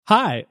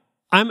Hi,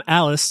 I'm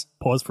Alice,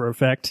 pause for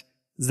effect,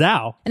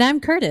 Zhao. And I'm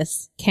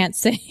Curtis, can't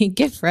say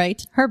gift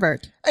right,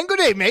 Herbert. And good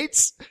day,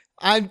 mates.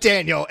 I'm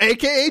Daniel,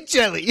 aka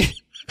Jelly.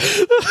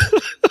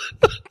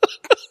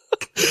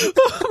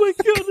 Oh my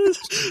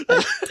goodness.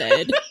 I'm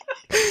dead.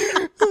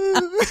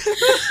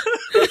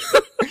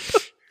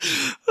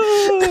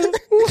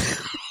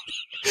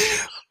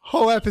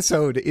 Whole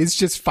episode is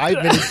just 5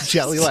 minutes of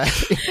Jelly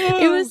laughing.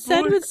 It was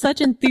said with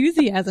such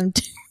enthusiasm,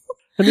 too.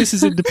 And this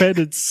is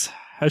Independence,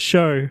 a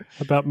show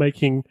about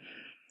making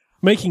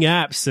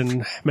apps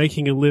and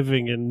making a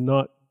living and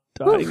not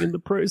dying in the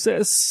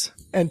process.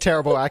 And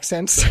terrible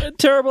accents.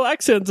 Terrible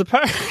accents,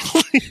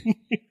 apparently.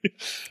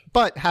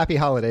 But happy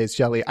holidays,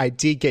 Jelly. I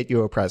did get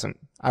you a present.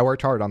 I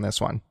worked hard on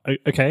this one.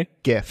 Okay.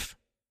 GIF.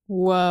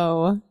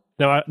 Whoa.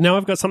 Now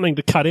I've got something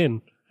to cut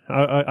in.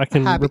 I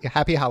can...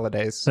 Happy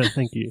holidays.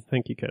 Thank you.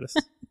 Thank you, Curtis.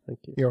 Thank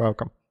you. You're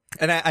welcome.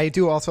 And I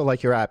do also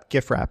like your app,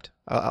 GIF Wrapped,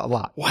 a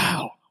lot.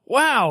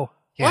 Wow.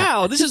 Yeah.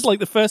 Wow, this is like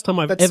the first time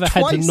I've That's ever had to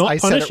twice not I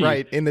punish said it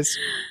right in this.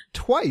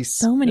 Twice.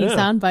 So many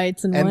sound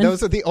bites in And one.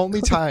 those are the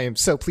only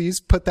times. So please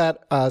put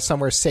that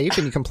somewhere safe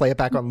and you can play it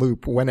back on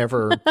loop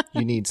whenever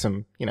you need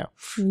some, You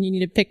need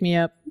to pick me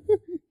up.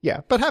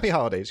 Yeah, but happy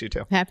holidays, you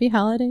two. Happy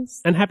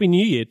holidays. And Happy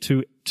New Year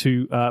to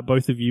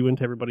both of you and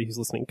to everybody who's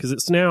listening, because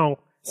it's now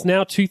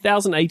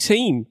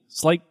 2018.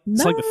 It's like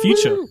the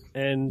future,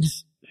 and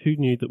who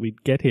knew that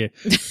we'd get here?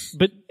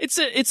 But it's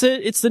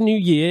the new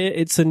year.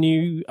 It's a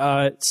new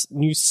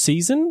new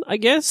season, I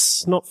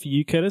guess. Not for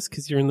you, Curtis,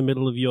 because you're in the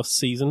middle of your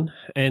season.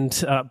 And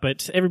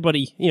but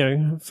everybody,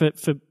 for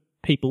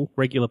people,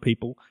 regular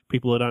people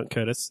that aren't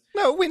Curtis.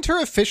 No, winter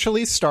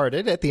officially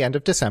started at the end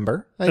of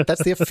December.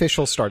 That's the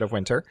official start of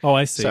winter. Oh,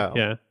 I see. So.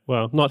 Yeah.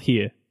 Well, not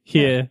here.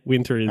 Here,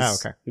 winter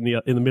is in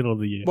the middle of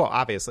the year. Well,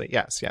 obviously,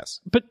 yes.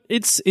 But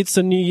it's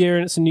a new year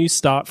and it's a new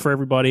start for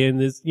everybody, and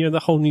there's the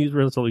whole New Year's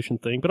resolution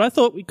thing. But I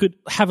thought we could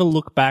have a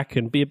look back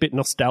and be a bit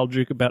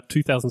nostalgic about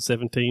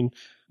 2017.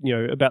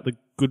 About the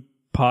good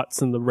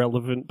parts and the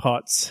relevant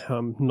parts,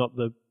 not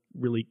the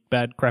really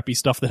bad, crappy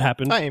stuff that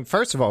happened. I mean,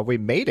 first of all, we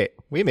made it.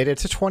 We made it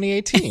to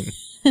 2018.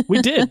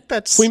 We did.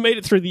 We made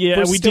it through the year,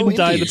 and we didn't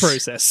die in the indies.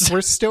 process. We're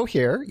still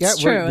here. Yeah,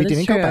 It's true, we that's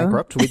didn't go true.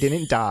 bankrupt. We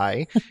didn't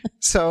die.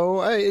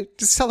 So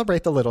just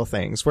celebrate the little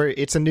things.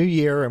 It's a new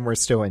year, and we're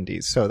still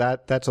indies. So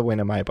that's a win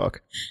in my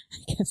book.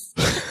 Yes.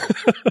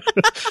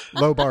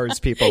 Low bars,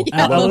 people.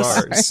 Yeah, low low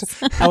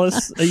bars.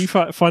 Alice, are you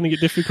finding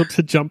it difficult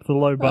to jump the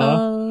low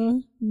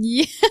bar?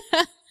 Yeah.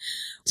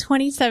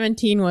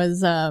 2017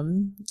 was,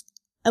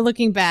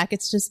 looking back,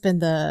 it's just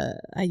been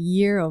a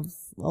year of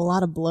a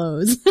lot of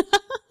blows.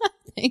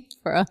 I think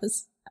for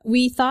us.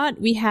 We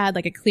thought we had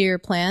like a clear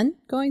plan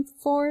going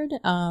forward,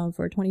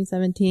 for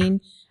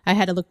 2017. I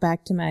had to look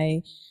back to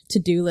my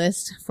to-do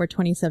list for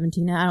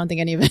 2017. I don't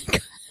think any of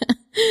it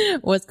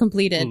was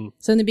completed.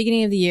 So in the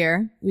beginning of the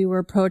year, we were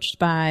approached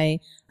by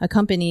a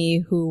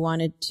company who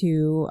wanted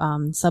to,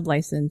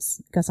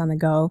 sub-license Gus on the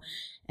Go.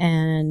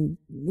 And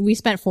we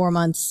spent 4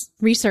 months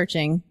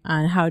researching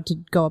on how to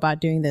go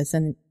about doing this.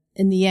 And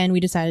in the end, we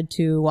decided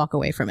to walk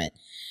away from it.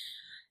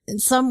 In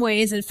some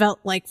ways, it felt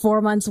like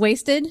 4 months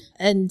wasted.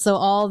 And so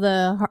all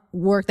the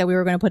work that we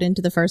were going to put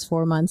into the first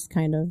 4 months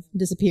kind of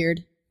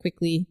disappeared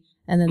quickly.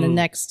 And then the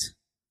next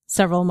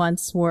several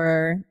months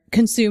were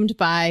consumed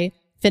by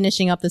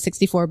finishing up the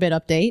 64-bit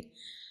update.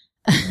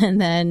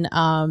 And then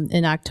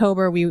in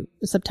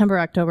September,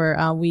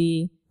 October,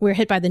 we were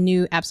hit by the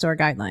new App Store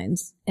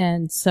guidelines.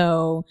 And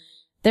so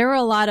there were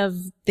a lot of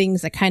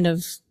things that kind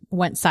of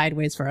went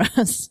sideways for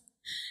us.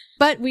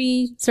 But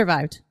we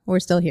survived.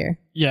 We're still here.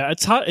 Yeah,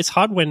 it's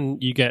hard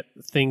when you get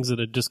things that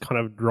are just kind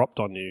of dropped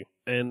on you.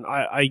 And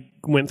I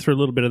went through a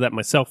little bit of that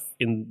myself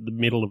in the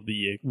middle of the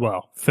year.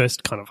 Well,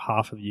 first kind of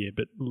half of the year.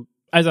 But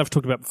as I've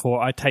talked about before,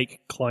 I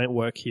take client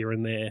work here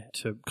and there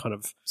to kind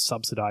of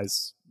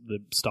subsidize the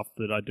stuff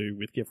that I do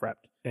with GIF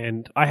Wrapped.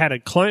 And I had a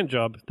client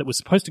job that was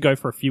supposed to go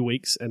for a few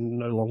weeks and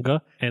no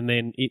longer. And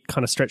then it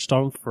kind of stretched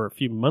on for a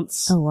few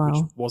months, Oh, wow.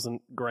 which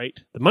wasn't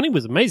great. The money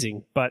was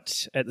amazing,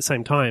 but at the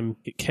same time,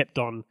 it kept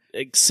on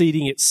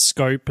exceeding its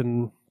scope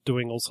and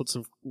doing all sorts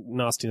of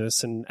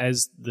nastiness. And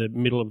as the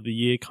middle of the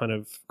year kind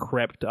of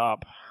crept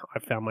up, I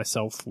found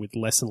myself with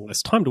less and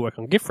less time to work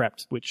on GIF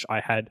Wrapped, which I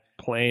had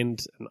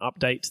planned an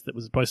update that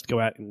was supposed to go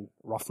out in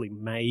roughly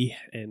May.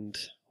 And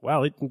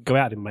well, it didn't go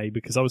out in May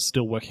because I was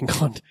still working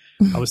on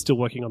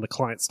the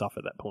client stuff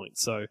at that point.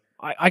 So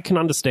I can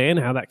understand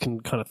how that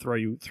can kind of throw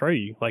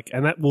you like,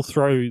 and that will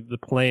throw the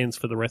plans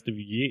for the rest of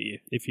your year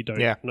if you don't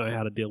know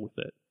how to deal with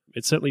it.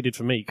 It certainly did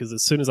for me, because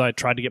as soon as I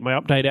tried to get my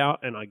update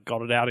out, and I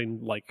got it out in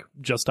like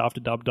just after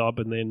Dub,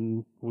 and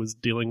then was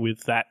dealing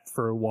with that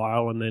for a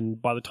while, and then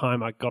by the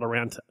time I got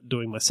around to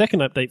doing my second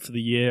update for the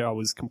year, I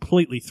was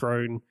completely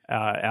thrown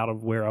out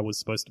of where I was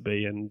supposed to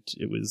be, and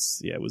it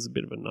was a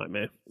bit of a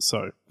nightmare.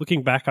 So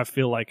looking back, I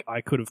feel like I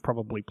could have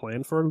probably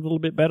planned for it a little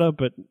bit better,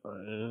 but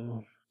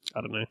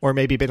I don't know. Or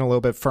maybe been a little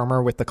bit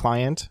firmer with the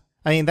client.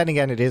 I mean, then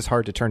again, it is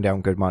hard to turn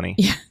down good money.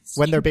 Yeah.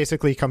 When they're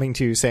basically coming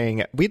to you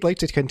saying, we'd like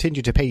to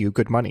continue to pay you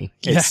good money.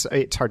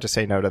 It's hard to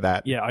say no to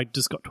that. Yeah, I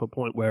just got to a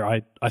point where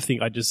I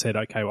think I just said,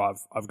 okay, well,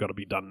 I've got to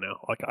be done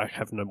now. Like, I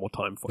have no more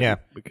time for you.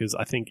 Because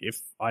I think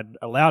if I'd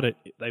allowed it,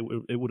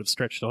 it would have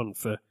stretched on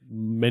for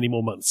many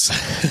more months.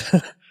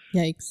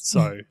 Yikes.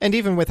 So, and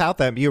even without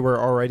them, you were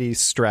already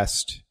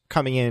stressed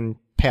coming in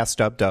past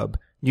Dub.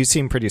 You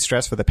seem pretty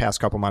stressed for the past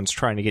couple months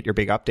trying to get your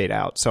big update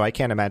out. So I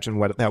can't imagine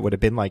what that would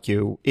have been like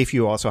you if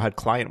you also had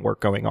client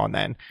work going on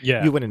then.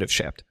 Yeah. You wouldn't have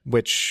shipped,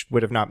 which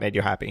would have not made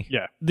you happy.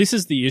 Yeah. This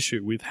is the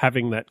issue with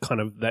having that kind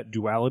of that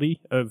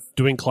duality of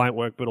doing client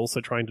work but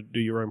also trying to do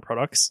your own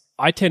products.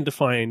 I tend to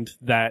find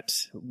that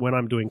when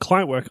I'm doing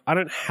client work, I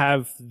don't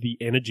have the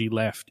energy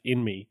left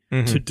in me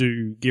to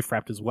do gift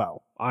wrapped as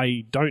well.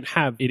 I don't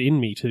have it in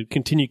me to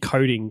continue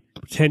coding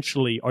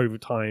potentially over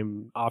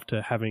time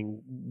after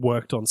having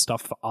worked on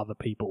stuff for other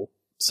people.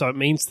 So it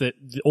means that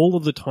all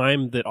of the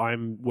time that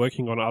I'm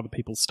working on other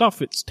people's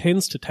stuff, it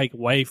tends to take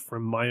away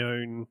from my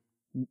own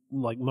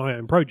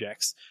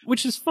projects,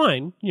 which is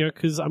fine,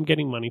 because I'm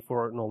getting money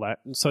for it and all that.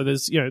 And so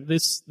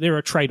there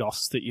are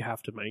trade-offs that you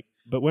have to make.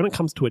 But when it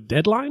comes to a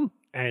deadline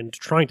and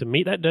trying to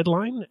meet that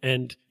deadline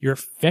and you're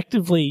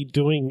effectively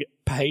doing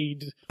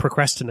paid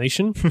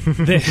procrastination,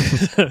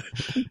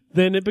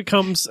 then it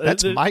becomes...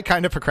 That's my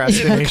kind of it becomes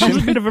procrastination.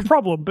 a bit of a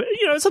problem, but,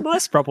 it's a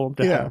nice problem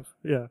to have.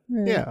 Yeah.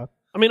 Yeah.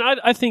 I mean,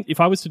 I think if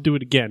I was to do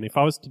it again, if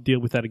I was to deal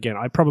with that again,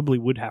 I probably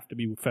would have to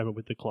be firmer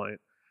with the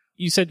client.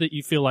 You said that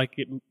you feel like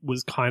it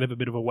was kind of a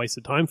bit of a waste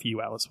of time for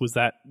you, Alice.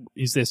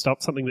 Is there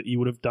something that you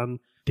would have done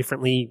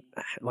differently,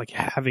 like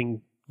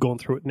having gone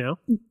through it now?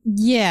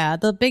 Yeah,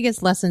 the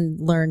biggest lesson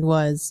learned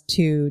was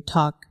to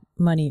talk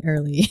money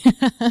early.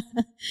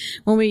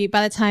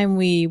 By the time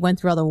we went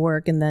through all the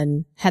work and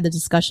then had the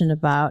discussion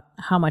about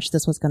how much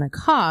this was going to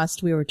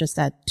cost, we were just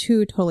at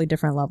two totally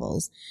different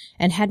levels.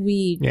 And had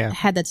we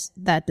had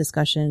that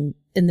discussion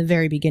in the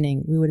very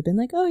beginning, we would have been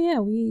like, oh yeah,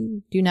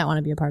 we do not want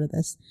to be a part of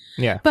this.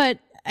 Yeah. But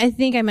I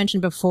think I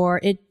mentioned before,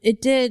 it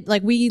did,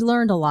 like, we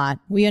learned a lot.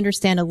 We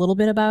understand a little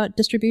bit about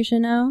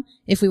distribution now.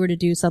 If we were to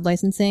do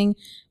sub-licensing,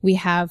 we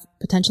have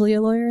potentially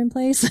a lawyer in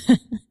place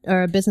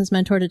or a business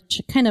mentor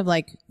to kind of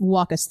like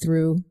walk us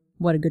through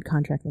what a good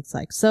contract looks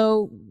like.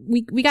 So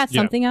we got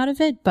something out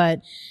of it,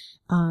 but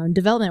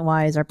development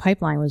wise, our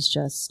pipeline was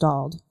just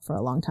stalled for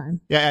a long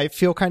time. Yeah, I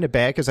feel kind of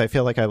bad because I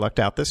feel like I lucked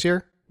out this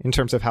year in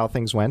terms of how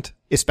things went,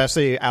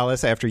 especially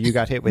Alice, after you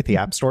got hit with the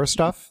App Store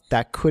stuff.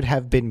 That could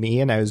have been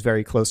me, and I was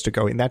very close to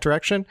going that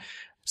direction.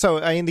 So,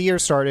 the year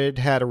started,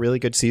 had a really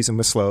good season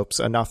with Slopes,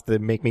 enough to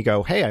make me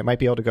go, hey, I might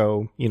be able to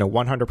go,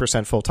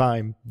 100% full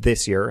time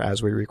this year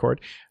as we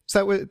record.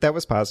 So that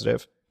was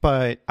positive.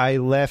 But I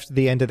left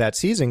the end of that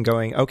season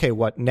going, okay,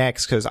 what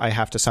next? Because I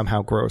have to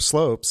somehow grow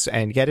Slopes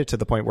and get it to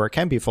the point where it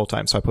can be full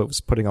time. So I was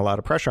putting a lot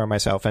of pressure on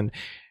myself. And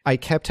I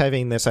kept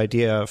having this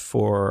idea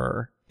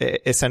for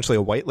essentially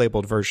a white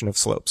labeled version of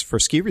Slopes for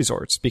ski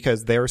resorts,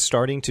 because they're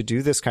starting to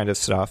do this kind of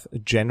stuff.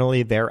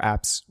 Generally, their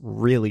apps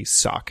really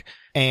suck.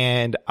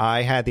 And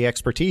I had the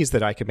expertise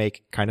that I could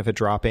make kind of a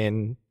drop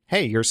in,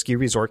 hey, your ski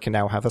resort can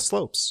now have a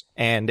Slopes,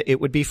 and it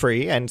would be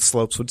free and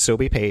Slopes would still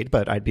be paid,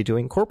 but I'd be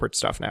doing corporate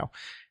stuff now.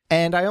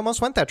 And I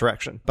almost went that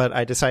direction, but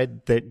I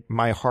decided that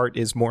my heart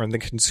is more in the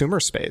consumer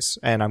space.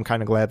 And I'm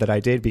kind of glad that I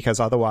did, because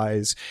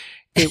otherwise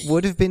it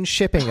would have been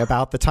shipping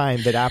about the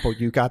time that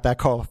you got that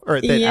call, or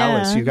that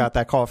Alice, you got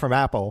that call from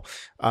Apple.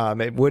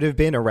 It would have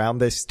been around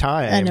this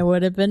time. And it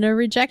would have been a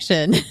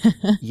rejection.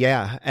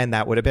 Yeah. And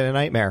that would have been a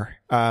nightmare.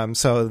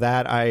 So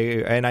that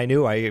I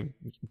knew I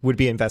would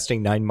be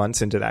investing 9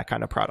 months into that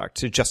kind of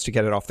product just to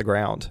get it off the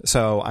ground.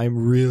 So I'm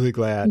really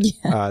glad,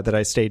 that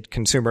I stayed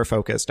consumer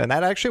focused, and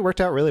that actually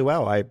worked out really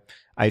well.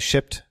 I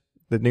shipped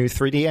the new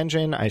 3D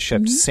engine. I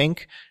shipped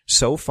Sync.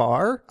 So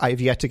far, I've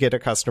yet to get a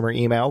customer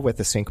email with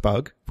a Sync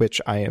bug,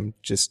 which I am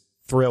just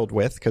thrilled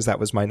with, because that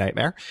was my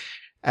nightmare.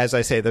 As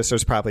I say this,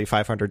 there's probably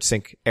 500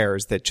 Sync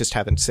errors that just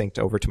haven't synced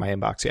over to my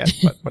inbox yet,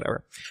 but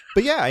whatever.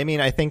 But yeah,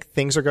 I think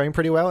things are going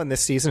pretty well, and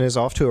this season is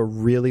off to a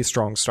really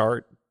strong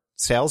start.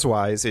 Sales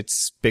wise,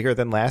 it's bigger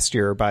than last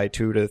year by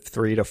 2 to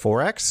 3 to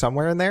 4x,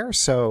 somewhere in there.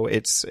 So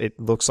it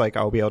looks like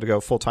I'll be able to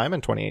go full time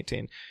in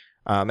 2018.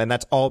 And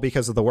that's all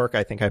because of the work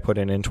I think I put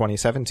in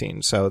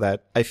 2017. So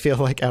that I feel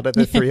like out of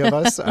the three of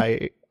us,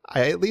 I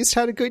at least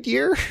had a good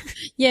year.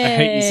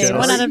 Yay!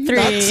 1 out of 3.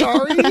 Not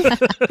sorry.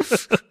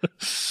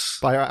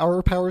 By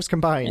our powers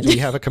combined, we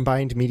have a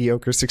combined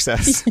mediocre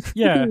success.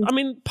 Yeah.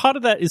 Part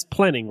of that is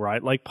planning,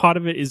 right? Like, part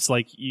of it is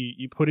like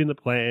you put in the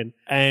plan,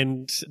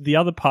 and the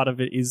other part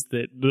of it is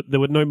that there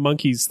were no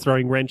monkeys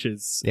throwing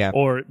wrenches. Yeah.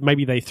 Or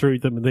maybe they threw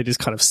them and they just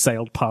kind of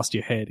sailed past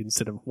your head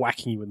instead of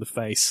whacking you in the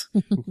face,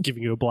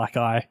 giving you a black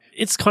eye.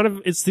 It's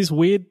this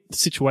weird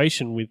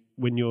situation with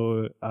when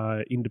you're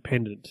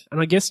independent. And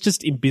I guess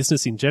just in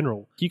business in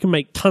general, you can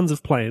make tons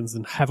of plans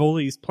and have all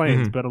these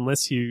plans, but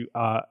unless you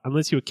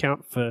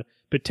account for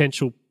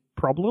potential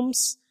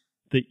problems,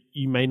 that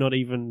you may not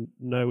even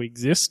know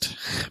exist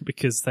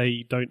because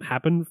they don't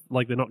happen.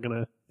 Like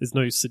there's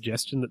no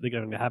suggestion that they're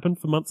going to happen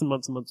for months and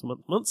months and months and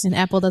months and months. And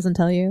Apple doesn't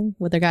tell you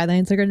what their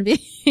guidelines are going to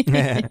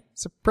be.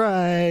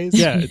 Surprise.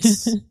 Yeah,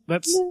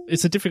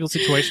 it's a difficult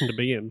situation to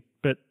be in.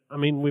 But I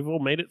mean, we've all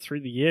made it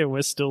through the year.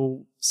 We're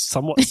still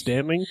somewhat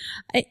standing.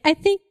 I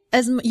think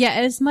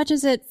as much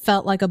as it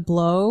felt like a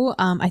blow,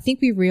 I think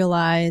we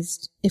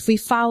realized if we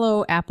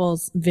follow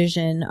Apple's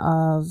vision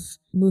of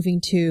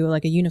moving to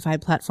like a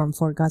unified platform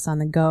for Gus on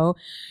the Go,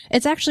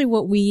 it's actually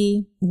what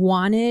we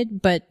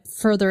wanted, but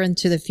further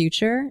into the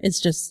future. It's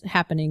just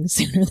happening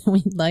sooner than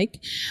we'd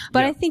like.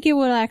 But I think it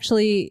will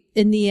actually,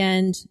 in the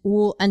end,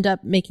 we'll end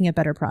up making a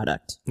better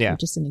product. Yeah. We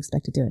just didn't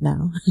expect to do it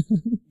now.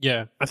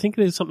 Yeah. I think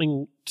there's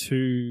something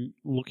to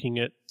looking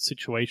at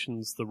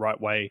situations the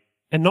right way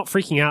and not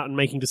freaking out and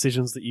making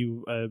decisions that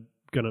you are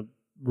going to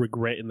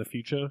regret in the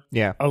future.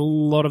 Yeah. A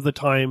lot of the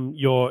time,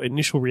 your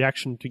initial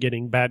reaction to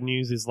getting bad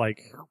news is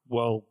like,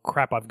 well,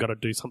 crap, I've got to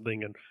do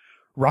something and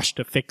rush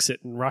to fix it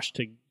and rush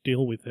to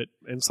deal with it.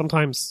 And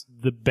sometimes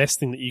the best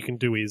thing that you can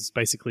do is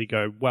basically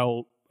go,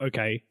 well,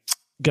 okay,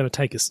 going to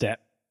take a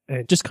step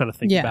and just kind of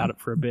think about it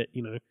for a bit,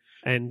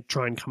 and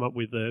try and come up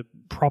with a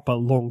proper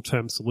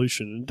long-term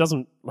solution. It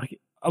doesn't like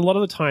a lot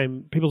of the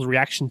time, people's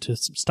reaction to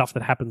stuff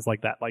that happens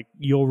like that, like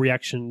your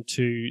reaction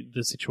to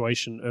the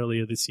situation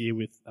earlier this year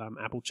with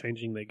Apple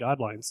changing their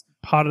guidelines,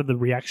 part of the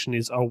reaction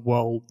is, oh,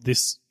 well,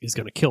 this is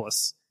going to kill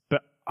us.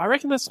 But I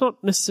reckon that's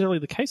not necessarily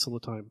the case all the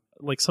time.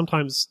 Like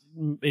sometimes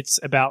it's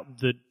about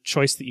the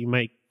choice that you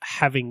make,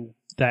 having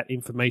that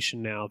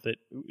information now that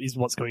is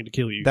what's going to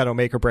kill you. That'll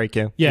make or break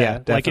you. Yeah,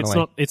 definitely.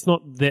 Like it's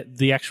not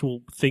the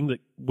actual thing that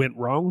went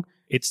wrong.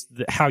 It's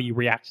how you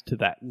react to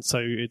that. And so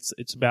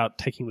it's about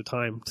taking the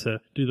time to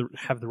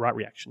have the right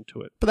reaction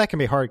to it. But that can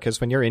be hard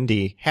because when you're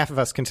indie, half of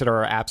us consider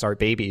our apps our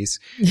babies.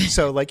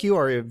 So like you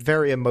are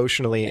very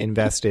emotionally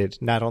invested,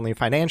 not only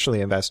financially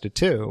invested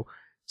too.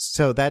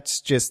 So that's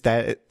just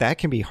that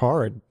can be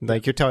hard.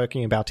 Like you're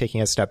talking about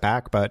taking a step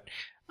back, but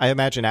I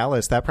imagine,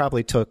 Alice, that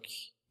probably took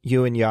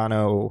you and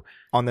Yano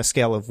on the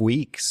scale of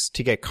weeks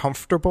to get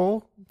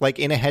comfortable, like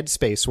in a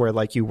headspace where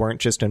like you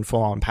weren't just in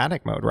full on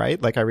panic mode,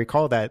 right? Like I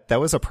recall that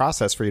was a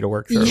process for you to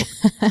work through.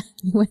 Yeah.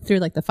 We went through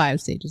like the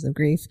 5 stages of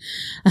grief.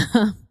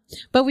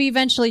 But we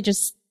eventually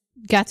just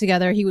got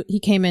together. He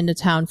came into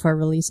town for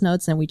release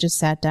notes and we just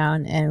sat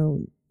down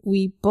and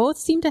we both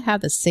seemed to have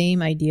the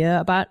same idea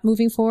about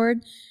moving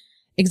forward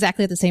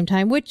exactly at the same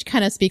time, which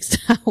kind of speaks to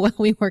how well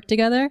we work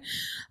together.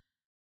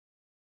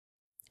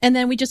 And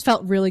then we just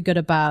felt really good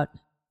about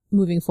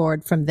moving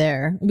forward from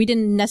there. We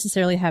didn't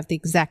necessarily have the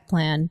exact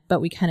plan,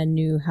 but we kind of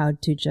knew how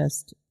to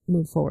just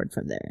move forward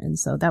from there. And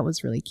so that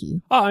was really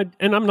key.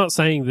 And I'm not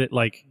saying that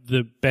like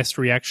the best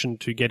reaction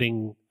to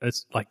getting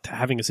to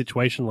having a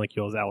situation like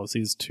yours, Alice,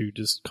 is to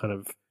just kind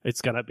of,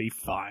 it's going to be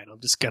fine. I'm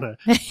just going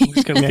to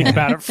think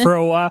about it for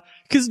a while,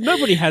 because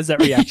nobody has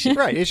that reaction.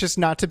 Right. It's just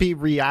not to be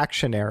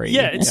reactionary.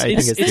 Yeah. I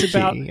think it's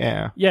about, key.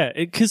 Yeah. Yeah.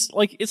 Because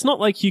like, it's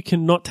not like you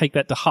can not take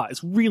that to heart.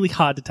 It's really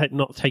hard to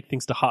not take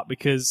things to heart,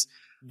 because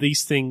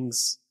these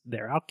things,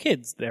 they're our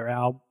kids. They're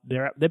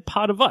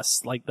part of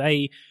us. Like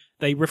they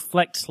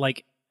reflect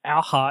like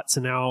our hearts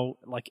and our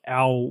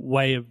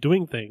way of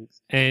doing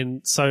things.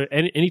 And so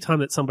anytime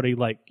that somebody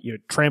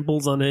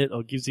tramples on it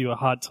or gives you a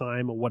hard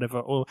time or whatever,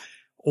 or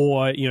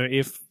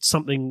if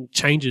something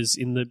changes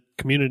in the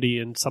community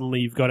and suddenly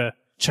you've got to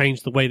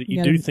change the way that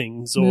you do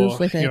things,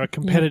 or a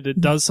competitor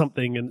does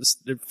something and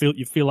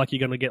you feel like you're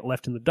going to get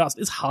left in the dust.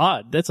 It's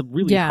hard. That's a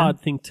really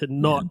hard thing to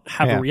not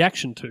have a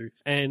reaction to.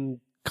 And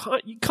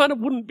you kind of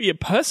wouldn't be a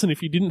person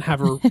if you didn't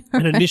have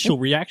an initial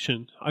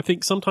reaction. I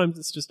think sometimes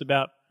it's just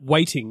about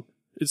waiting.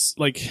 It's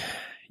like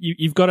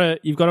you've got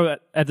to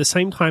at the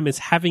same time as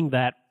having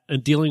that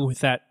and dealing with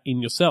that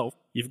in yourself,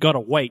 you've got to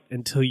wait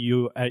until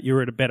you're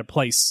at a better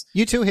place.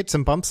 You two hit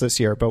some bumps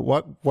this year, but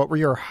what were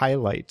your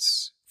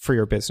highlights for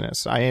your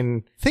business?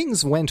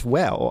 Things went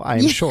well,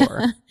 I'm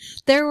sure.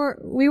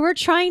 We were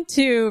trying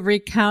to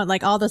recount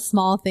like all the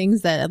small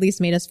things that at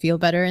least made us feel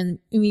better. And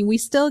I mean, we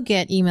still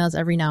get emails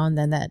every now and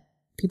then that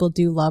people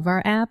do love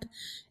our app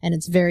and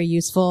it's very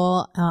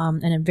useful,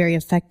 and very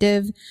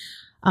effective.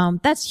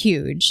 That's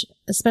huge,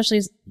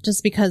 especially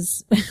just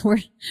because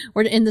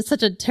we're in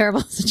such a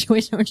terrible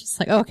situation. We're just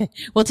like, oh, okay,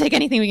 we'll take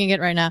anything we can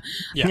get right now.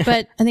 Yeah.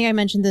 But I think I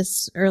mentioned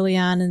this early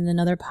on in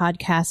another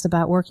podcast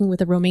about working with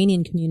the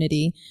Romanian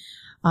community,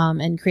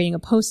 and creating a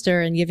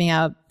poster and giving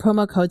out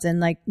promo codes. And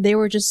like, they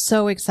were just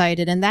so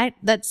excited. And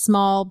that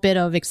small bit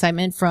of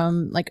excitement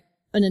from like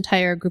an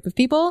entire group of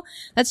people,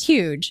 that's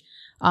huge.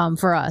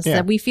 For us,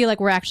 that we feel like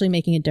we're actually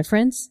making a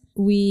difference.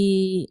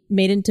 We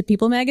made it into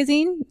People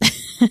magazine.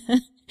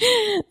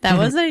 That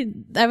was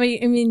I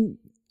mean,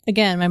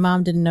 again, my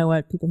mom didn't know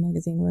what People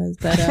magazine was,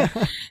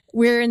 but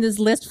we're in this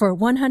list for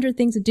 100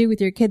 things to do with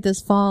your kid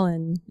this fall,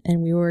 and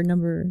we were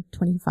number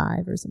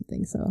 25 or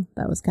something. So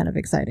that was kind of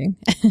exciting.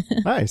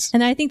 Nice.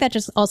 And I think that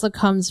just also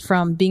comes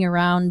from being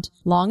around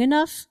long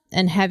enough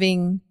and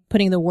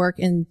putting the work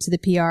into the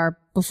PR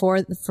before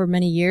for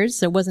many years.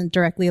 So it wasn't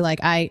directly like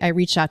I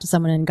reached out to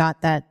someone and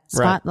got that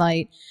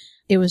spotlight.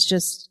 Right. it was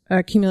just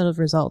a cumulative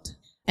result.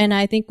 And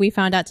I think we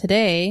found out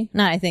today,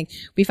 we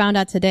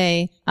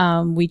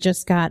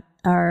just got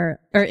our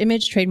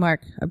image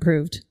trademark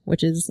approved,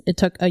 it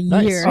took a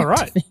year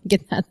to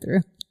get that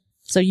through.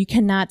 So you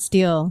cannot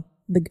steal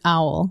the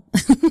owl.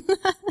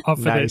 Oh,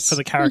 for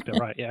the character,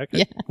 right? Yeah. Okay.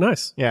 Yeah.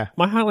 Nice. Yeah.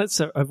 My highlights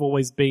have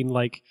always been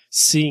like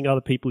seeing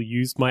other people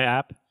use my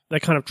app.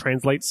 That kind of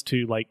translates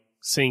to like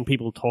seeing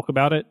people talk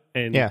about it,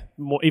 and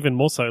even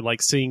more so,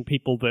 like seeing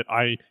people that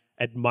I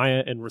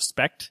admire and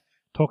respect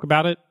talk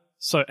about it.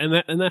 So,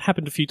 and that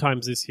happened a few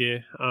times this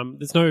year.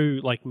 There's no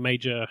like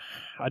I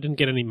didn't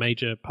get any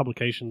major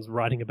publications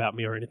writing about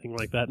me or anything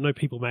like that. No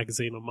People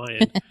magazine on my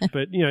end.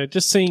 But, you know,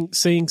 just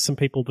seeing some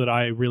people that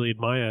I really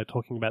admire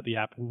talking about the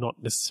app, and not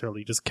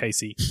necessarily just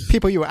Casey.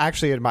 People you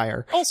actually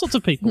admire. All sorts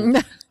of people.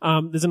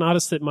 There's an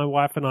artist that my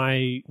wife and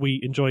we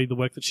enjoy the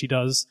work that she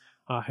does.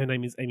 Her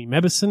name is Amy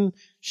Mebison.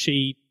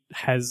 She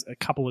has a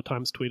couple of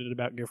times tweeted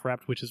about Gift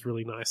Wrapped, which is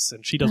really nice.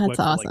 And she does work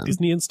for like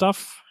Disney and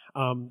stuff.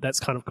 That's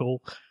kind of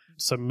cool.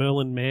 So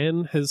Merlin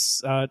Mann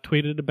has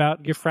tweeted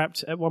about Gift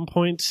Wrapped at one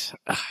point.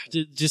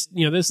 Just,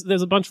 you know,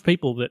 there's a bunch of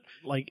people that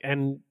like,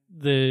 and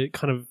the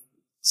kind of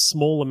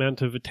small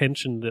amount of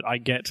attention that I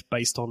get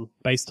based on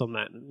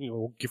that, you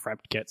know, Gift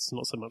Wrapped gets,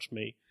 not so much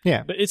me.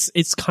 Yeah. But it's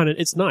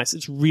nice.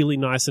 It's really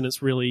nice, and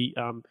it's really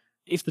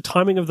if the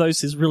timing of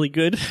those is really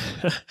good,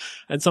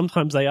 and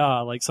sometimes they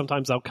are, like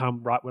sometimes they'll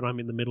come right when I'm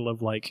in the middle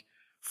of like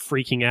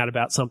freaking out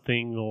about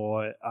something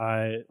or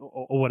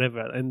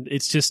whatever, and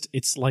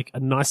it's like a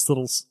nice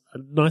little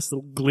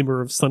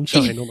glimmer of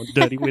sunshine on a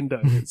dirty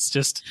window.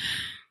 It's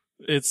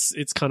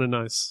kind of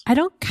nice. I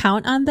don't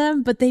count on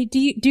them, but they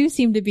do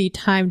seem to be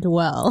timed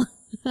well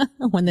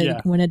when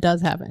it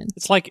does happen.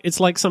 It's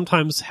like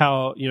sometimes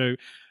how, you know,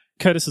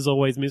 Curtis is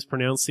always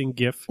mispronouncing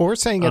GIF or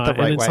saying it the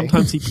right way.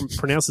 Sometimes he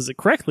pronounces it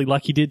correctly,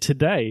 like he did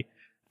today.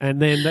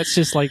 And then that's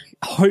just like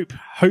hope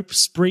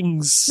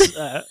springs,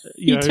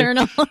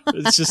 eternal.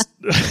 It's just,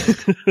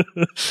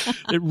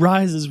 it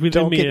rises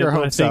within me. Don't get your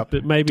hopes up.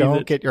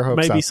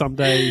 Maybe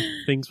someday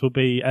things will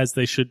be as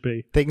they should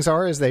be. Things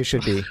are as they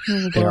should be.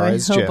 Oh they are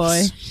as GIFs.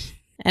 Boy.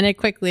 And it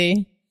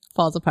quickly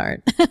falls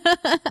apart.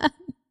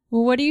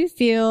 What do you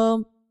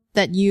feel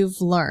that you've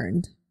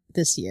learned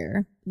this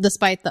year,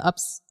 despite the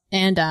ups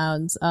and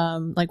downs?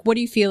 Like, what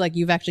do you feel like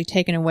you've actually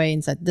taken away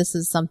and said, this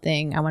is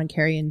something I want to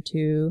carry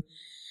into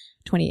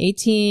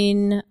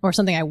 2018, or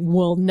something I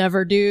will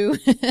never do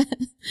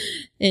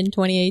in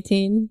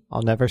 2018?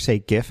 I'll never say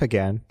GIF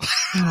again.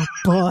 Oh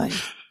boy.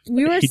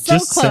 We were so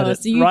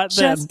close. You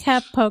just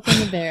kept poking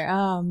the bear.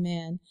 Oh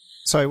man.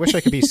 So I wish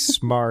I could be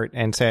smart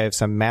and say I have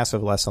some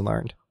massive lesson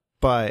learned.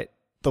 But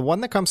the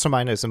one that comes to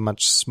mind is a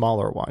much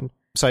smaller one.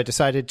 So I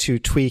decided to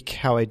tweak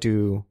how I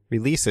do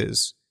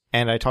releases.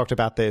 And I talked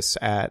about this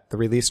at the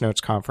Release Notes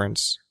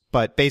conference.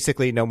 But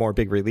basically no more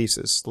big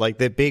releases. Like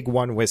the big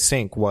one with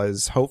Sync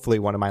was hopefully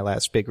one of my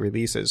last big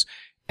releases.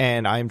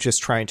 And I'm just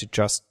trying to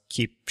just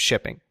keep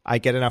shipping. I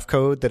get enough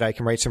code that I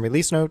can write some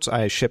release notes.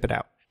 I ship it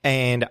out.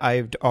 And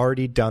I've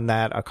already done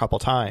that a couple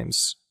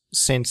times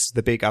since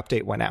the big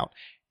update went out.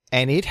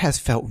 And it has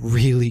felt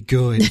really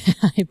good.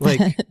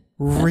 Like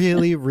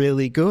really,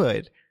 really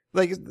good.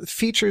 Like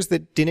features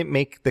that didn't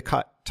make the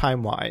cut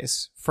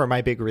time-wise for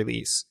my big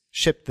release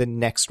shipped the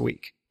next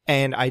week.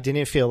 And I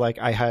didn't feel like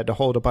I had to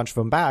hold a bunch of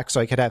them back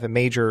so I could have a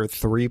major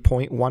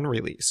 3.1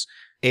 release.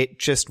 It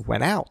just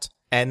went out.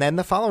 And then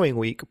the following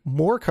week,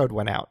 more code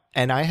went out.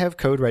 And I have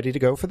code ready to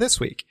go for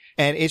this week.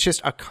 And it's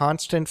just a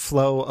constant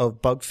flow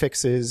of bug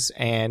fixes,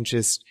 and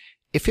just,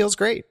 it feels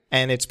great.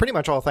 And it's pretty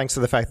much all thanks to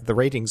the fact that the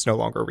ratings no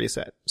longer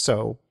reset.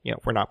 So, you know,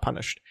 we're not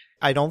punished.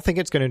 I don't think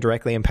it's going to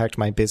directly impact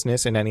my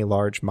business in any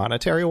large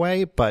monetary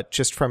way, but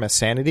just from a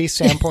sanity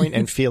standpoint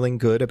and feeling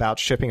good about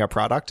shipping a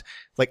product,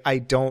 like I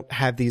don't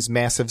have these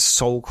massive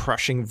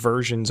soul-crushing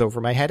versions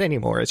over my head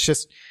anymore. It's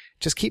just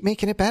keep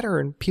making it better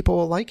and people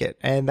will like it.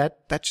 And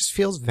that just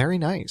feels very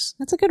nice.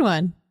 That's a good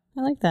one.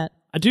 I like that.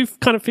 I do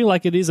kind of feel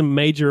like it is a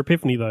major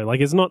epiphany though. Like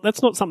that's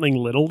not something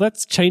little.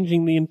 That's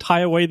changing the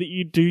entire way that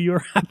you do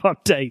your app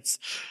updates.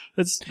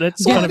 That's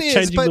kind of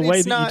changing the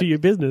way that you do your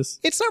business.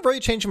 It's not really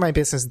changing my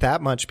business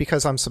that much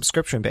because I'm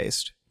subscription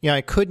based. You know,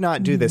 I could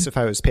not do this if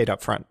I was paid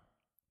up front.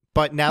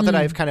 But now that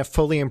I've kind of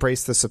fully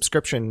embraced the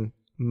subscription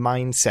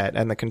mindset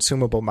and the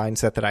consumable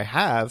mindset that I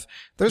have,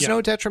 there's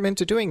no detriment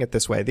to doing it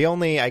this way. The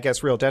only, I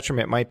guess, real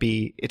detriment might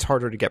be it's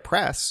harder to get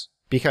press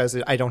because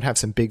I don't have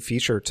some big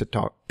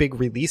big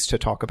release to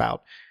talk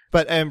about.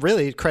 But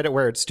really, credit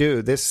where it's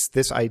due.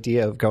 This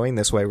idea of going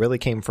this way really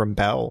came from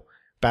Bell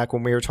back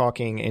when we were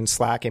talking in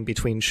Slack in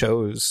between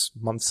shows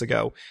months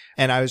ago.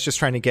 And I was just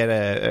trying to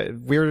get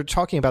we were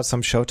talking about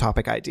some show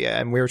topic idea,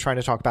 and we were trying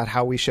to talk about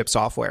how we ship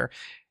software.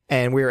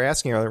 And we were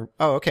asking her,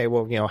 oh, okay,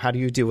 well, you know, how do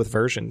you deal with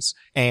versions?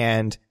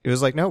 And it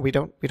was like, no, we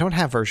don't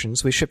have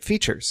versions. We ship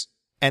features.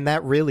 And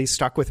that really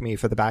stuck with me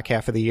for the back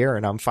half of the year.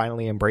 And I'm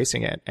finally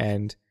embracing it.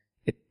 And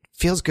it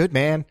feels good,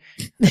 man.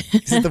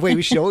 This is the way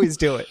we should always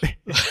do it.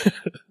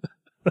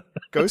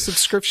 Go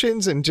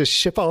subscriptions and just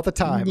ship all the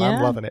time. Yeah.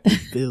 I'm loving it.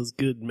 Feels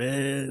good,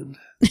 man.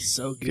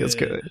 So good. Feels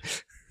good.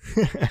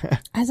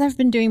 As I've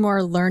been doing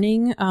more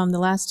learning the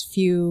last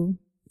few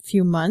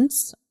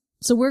months,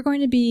 so we're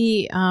going to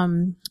be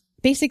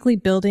basically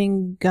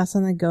building Gus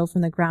on the Go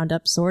from the ground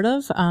up, sort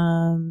of,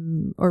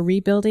 or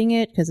rebuilding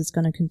it because it's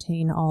going to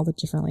contain all the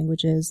different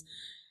languages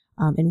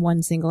in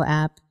one single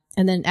app,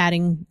 and then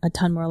adding a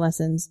ton more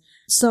lessons.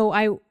 So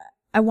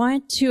I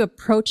wanted to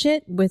approach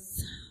it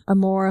with a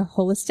more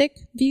holistic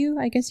view,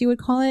 I guess you would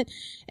call it,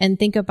 and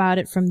think about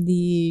it from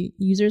the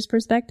user's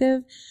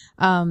perspective.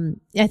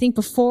 I think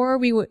before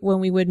when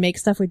we would make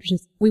stuff,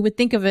 we would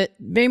think of it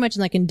very much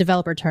in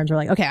developer terms. We're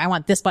like, okay, I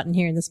want this button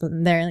here and this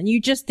button there. And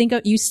you just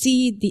you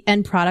see the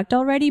end product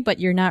already, but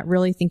you're not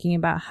really thinking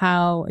about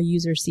how a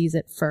user sees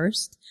it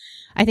first.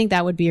 I think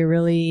that would be a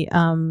really,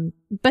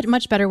 but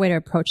much better way to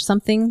approach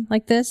something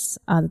like this,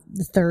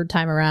 the third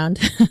time around.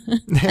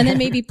 And then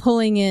maybe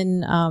pulling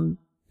in,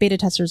 beta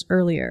testers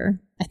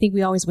earlier. I think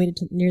we always waited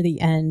till near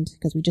the end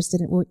because we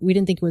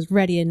didn't think it was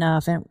ready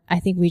enough. And I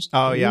think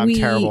I'm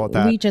terrible at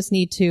that. We just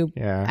need to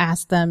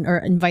ask them or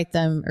invite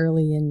them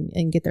early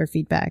and get their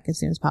feedback as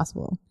soon as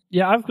possible.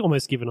 Yeah, I've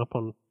almost given up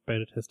on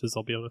beta testers,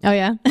 I'll be honest. Oh,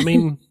 yeah? I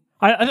mean,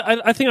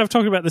 I think I've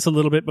talked about this a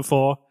little bit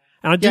before.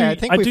 And I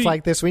think we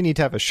flagged this. We need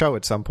to have a show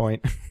at some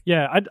point.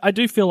 Yeah, I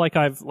do feel like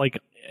I've,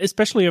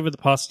 especially over the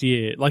past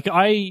year,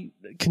 I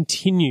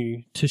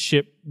continue to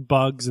ship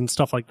bugs and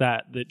stuff like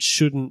that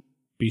shouldn't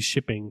be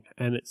shipping,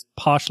 and it's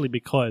partially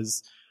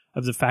because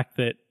of the fact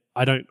that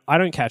I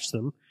don't catch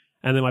them,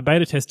 and then my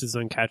beta testers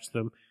don't catch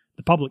them.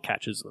 The public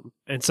catches them,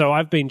 and so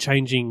I've been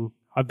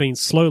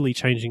slowly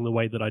changing the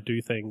way that I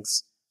do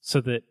things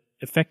so that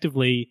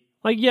effectively,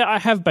 I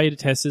have beta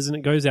testers, and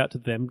it goes out to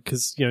them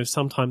because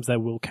sometimes they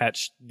will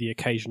catch the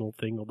occasional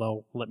thing, or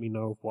they'll let me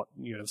know what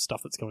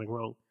stuff that's going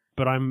wrong.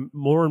 But I'm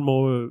more and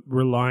more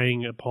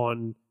relying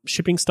upon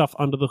shipping stuff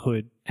under the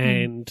hood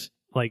and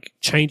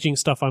changing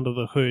stuff under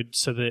the hood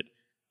so that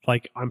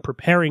I'm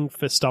preparing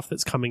for stuff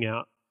that's coming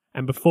out,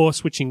 and before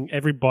switching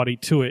everybody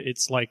to it,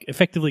 it's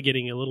effectively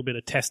getting a little bit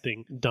of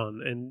testing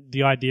done. And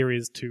the idea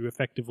is to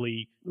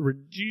effectively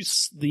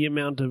reduce the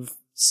amount of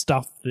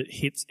stuff that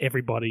hits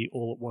everybody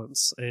all at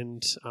once,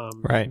 and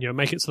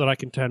make it so that I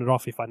can turn it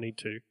off if I need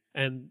to.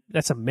 And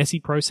that's a messy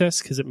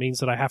process because it means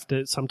that I have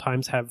to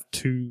sometimes have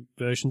two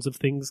versions of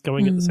things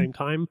going at the same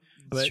time.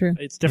 But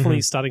it's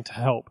definitely starting to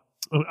help.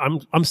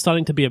 I'm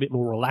starting to be a bit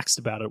more relaxed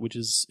about it, which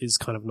is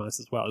kind of nice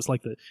as well. It's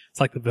like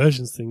the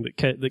versions thing that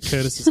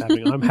Curtis is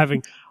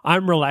having.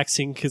 I'm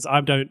relaxing because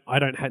I don't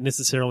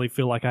necessarily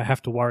feel like I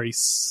have to worry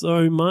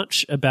so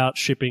much about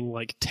shipping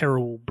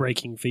terrible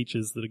breaking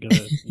features that are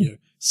going to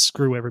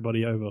screw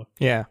everybody over.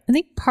 Yeah, I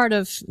think part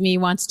of me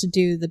wants to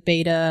do the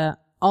beta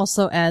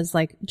also as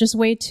just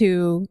way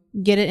to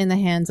get it in the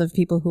hands of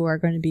people who are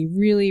going to be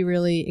really,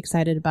 really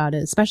excited about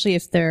it, especially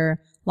if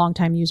they're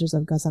longtime users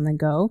of Gus on the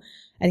Go.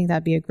 I think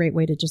that'd be a great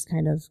way to just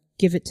kind of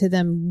give it to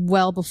them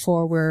well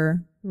before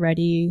we're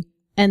ready.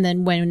 And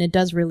then when it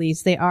does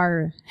release, they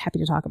are happy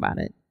to talk about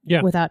it.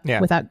 Yeah. Without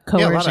coercion.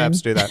 Yeah, a lot of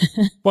apps do that.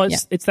 Well,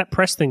 it's that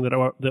press thing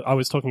that I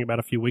was talking about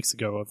a few weeks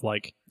ago of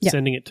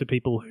sending it to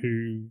people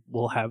who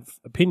will have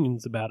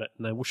opinions about it,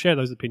 and they will share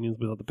those opinions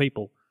with other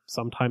people.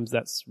 Sometimes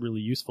that's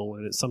really useful,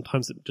 and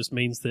sometimes it just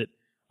means that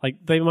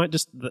they might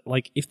just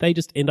if they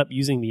just end up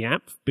using the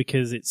app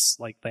because it's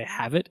they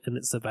have it and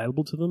it's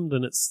available to them,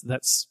 then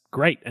that's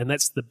great, and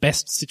that's the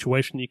best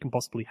situation you can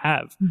possibly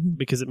have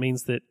because it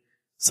means that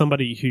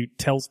somebody who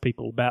tells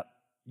people about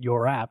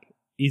your app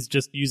is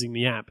just using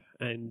the app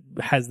and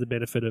has the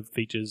benefit of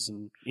features,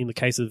 and in the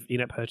case of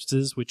in-app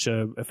purchases, which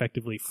are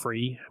effectively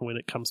free when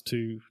it comes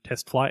to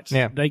test flights,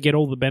 they get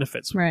all the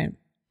benefits. Right.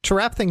 To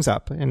wrap things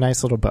up, a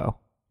nice little bow.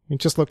 We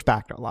just looked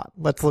back a lot.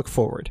 Let's look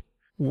forward.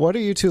 What are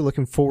you two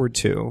looking forward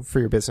to for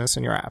your business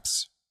and your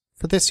apps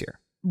for this year?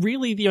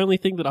 Really, the only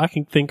thing that I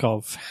can think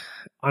of,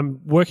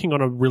 I'm working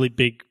on a really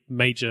big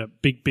major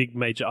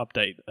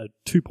update, a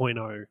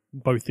 2.0,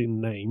 both in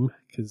name,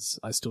 because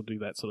I still do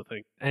that sort of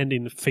thing, and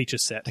in feature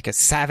set. Like a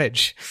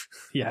savage.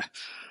 Yeah.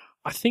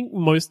 I think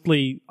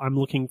mostly I'm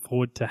looking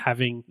forward to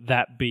having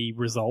that be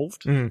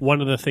resolved. One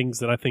of the things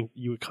that I think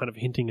you were kind of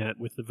hinting at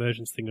with the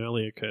versions thing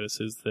earlier, Curtis,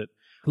 is that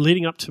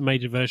leading up to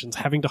major versions,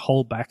 having to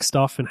hold back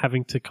stuff and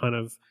having to kind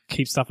of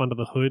keep stuff under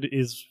the hood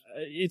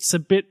it's a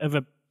bit of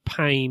a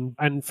pain.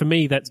 And for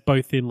me, that's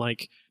both in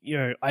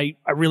I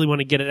really want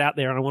to get it out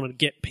there and I want to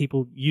get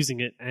people using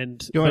it.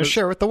 And you want to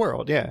share it with the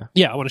world. Yeah.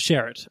 Yeah, I want to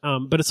share it.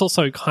 But it's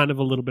also kind of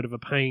a little bit of a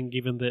pain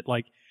given that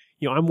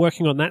I'm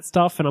working on that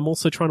stuff and I'm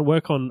also trying to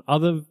work on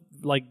other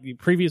the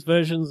previous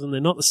versions and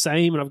they're not the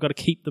same and I've got to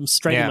keep them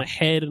straight in my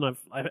head, and I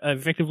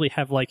effectively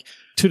have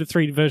 2 to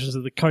 3 versions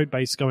of the code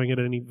base going at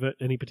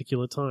any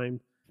particular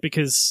time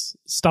because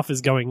stuff is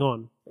going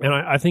on. And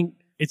I think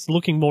it's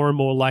looking more and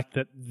more like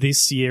that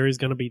this year is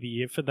going to be the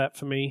year for that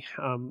for me,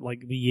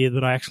 the year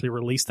that I actually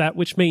release that,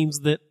 which means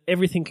that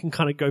everything can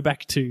kind of go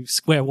back to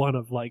square one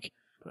of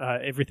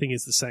everything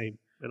is the same.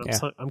 And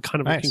I'm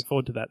kind of looking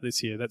forward to that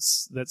this year.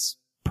 That's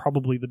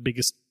probably the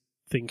biggest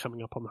thing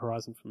coming up on the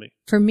horizon for me.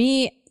 For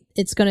me,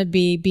 it's going to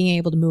be being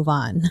able to move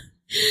on.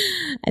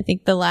 I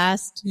think the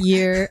last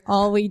year,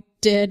 all we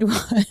did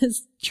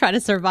was try to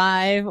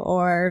survive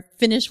or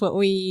finish what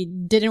we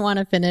didn't want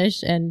to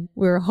finish, and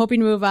we were hoping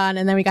to move on,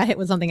 and then we got hit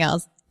with something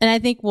else. And I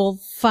think we'll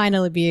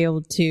finally be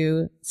able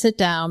to sit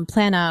down,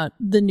 plan out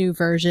the new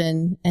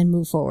version, and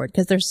move forward,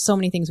 because there's so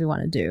many things we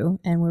want to do,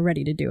 and we're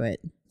ready to do it.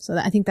 So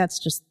I think that's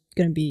just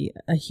going to be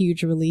a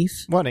huge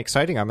relief. Well, and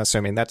exciting, I'm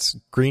assuming. That's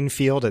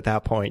greenfield at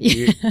that point.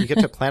 You get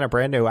to plan a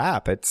brand new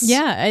app. It's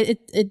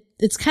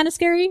it's kind of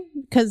scary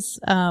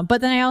because,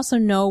 but then I also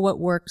know what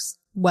works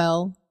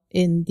well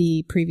in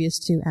the previous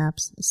two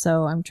apps.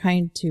 So I'm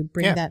trying to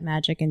bring that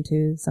magic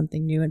into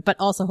something new, but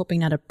also hoping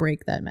not to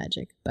break that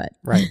magic. But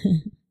right.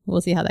 We'll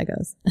see how that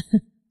goes.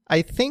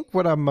 I think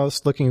what I'm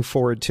most looking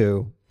forward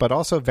to, but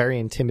also very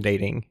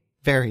intimidating,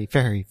 very,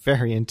 very,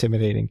 very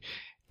intimidating,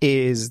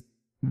 is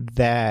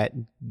that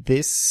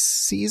this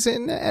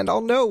season, and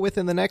I'll know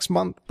within the next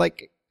month,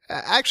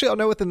 I'll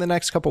know within the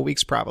next couple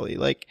weeks probably,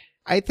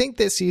 I think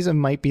this season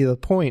might be the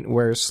point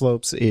where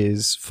Slopes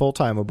is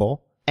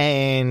full-timeable,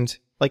 and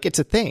it's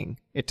a thing.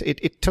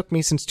 It took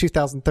me since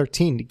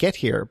 2013 to get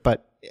here,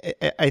 but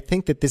I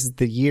think that this is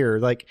the year,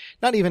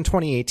 not even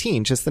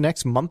 2018, just the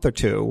next month or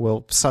two,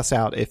 we'll suss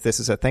out if this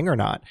is a thing or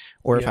not,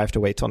 or if I have to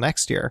wait till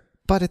next year.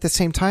 But at the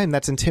same time,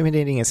 that's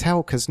intimidating as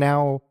hell, because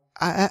now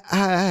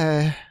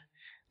I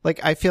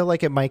feel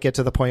like it might get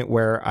to the point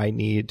where I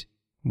need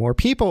more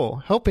people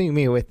helping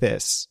me with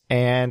this,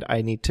 and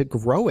I need to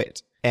grow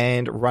it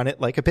and run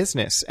it like a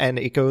business. And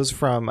it goes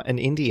from an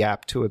indie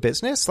app to a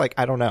business.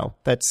 I don't know.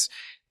 That's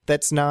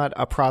not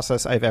a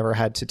process I've ever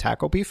had to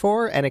tackle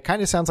before. And it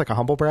kind of sounds like a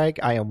humble brag.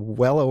 I am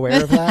well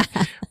aware of that,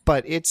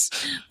 but it's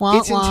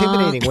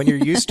intimidating when you're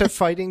used to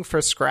fighting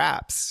for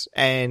scraps,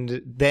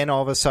 and then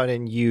all of a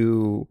sudden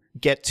you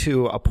get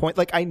to a point,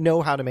 I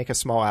know how to make a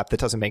small app that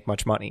doesn't make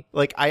much money.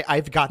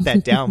 I've got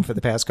that down for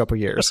the past couple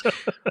years,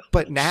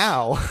 but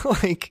now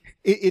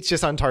it's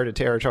just uncharted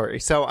territory.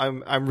 So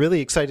I'm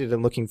really excited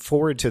and looking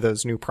forward to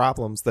those new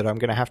problems that I'm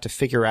going to have to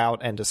figure out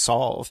and to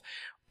solve.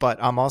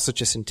 But I'm also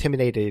just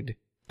intimidated,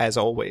 as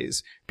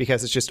always,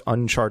 because it's just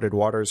uncharted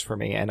waters for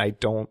me, and I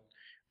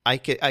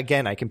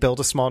can build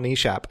a small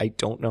niche app. I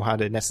don't know how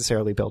to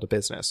necessarily build a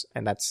business,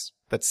 and that's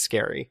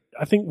scary.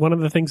 I think one of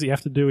the things that you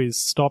have to do is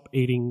stop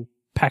eating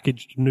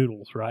packaged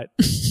noodles, right?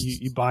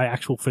 you buy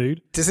actual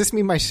food. Does this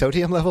mean my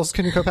sodium levels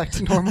can go back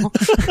to normal?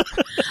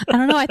 I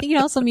don't know. I think it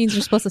also means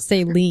you're supposed to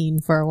stay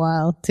lean for a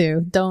while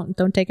too. Don't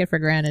take it for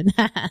granted.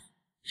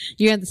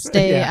 You have to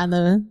stay on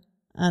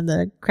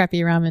the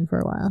crappy ramen for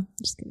a while.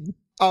 Just kidding.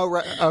 Oh,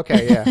 right.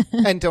 Okay, yeah.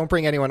 And don't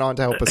bring anyone on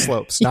to help with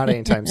Slopes. Not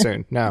anytime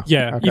soon. No.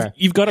 Yeah. Okay.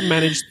 You've got to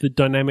manage the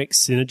dynamic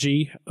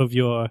synergy of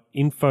your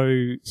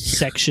info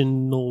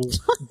sectional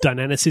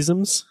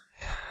dynamicisms.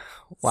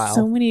 Wow.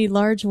 So many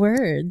large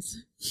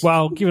words.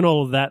 Well, given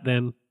all of that,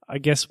 then I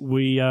guess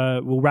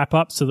we'll wrap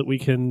up so that we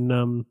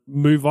can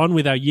move on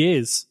with our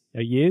years.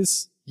 Our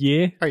years?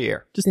 Year? Our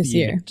year. Just this the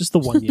year. year. Just the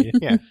 1 year.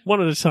 Yeah.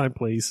 One at a time,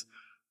 please.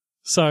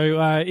 So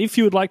if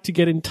you would like to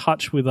get in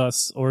touch with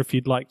us, or if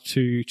you'd like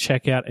to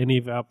check out any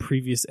of our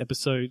previous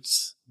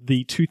episodes,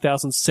 the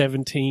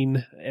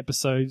 2017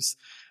 episodes,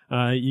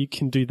 you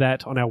can do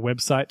that on our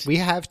website. We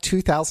have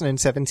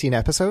 2017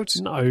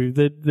 episodes? No,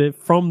 they're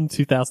from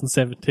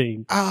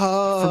 2017.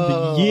 Oh. From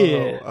the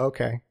year.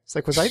 Okay. It's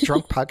was I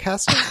drunk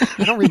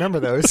podcasting? I don't remember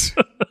those.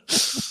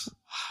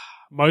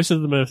 Most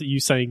of them are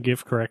you saying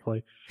GIF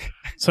correctly.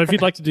 So if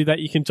you'd like to do that,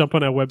 you can jump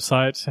on our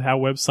website. Our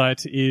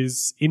website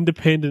is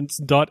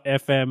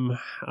independence.fm.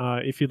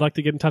 If you'd like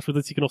to get in touch with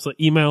us, you can also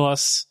email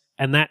us,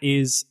 and that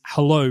is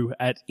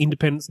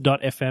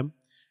hello@independence.fm.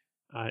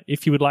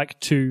 If you would like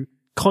to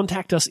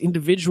contact us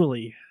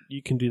individually,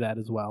 you can do that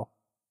as well,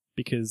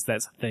 because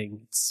that's a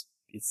thing.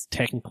 It's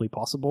technically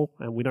possible,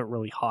 and we don't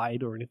really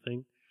hide or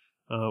anything.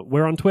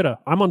 We're on Twitter.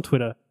 I'm on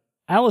Twitter.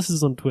 Alice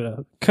is on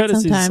Twitter.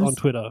 Curtis is on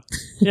Twitter.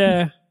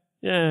 Yeah.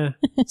 Yeah.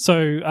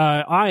 So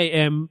I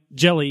am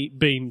Jelly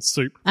Bean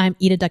Soup. I'm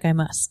Eat a Duck I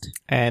Must.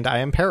 And I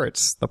am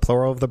Parrots, the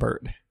plural of the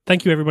bird.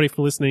 Thank you, everybody,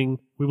 for listening.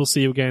 We will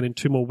see you again in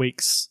 2 more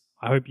weeks.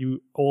 I hope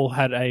you all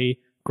had a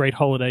great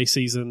holiday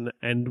season,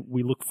 and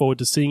we look forward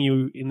to seeing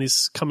you in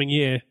this coming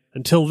year.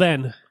 Until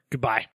then, goodbye.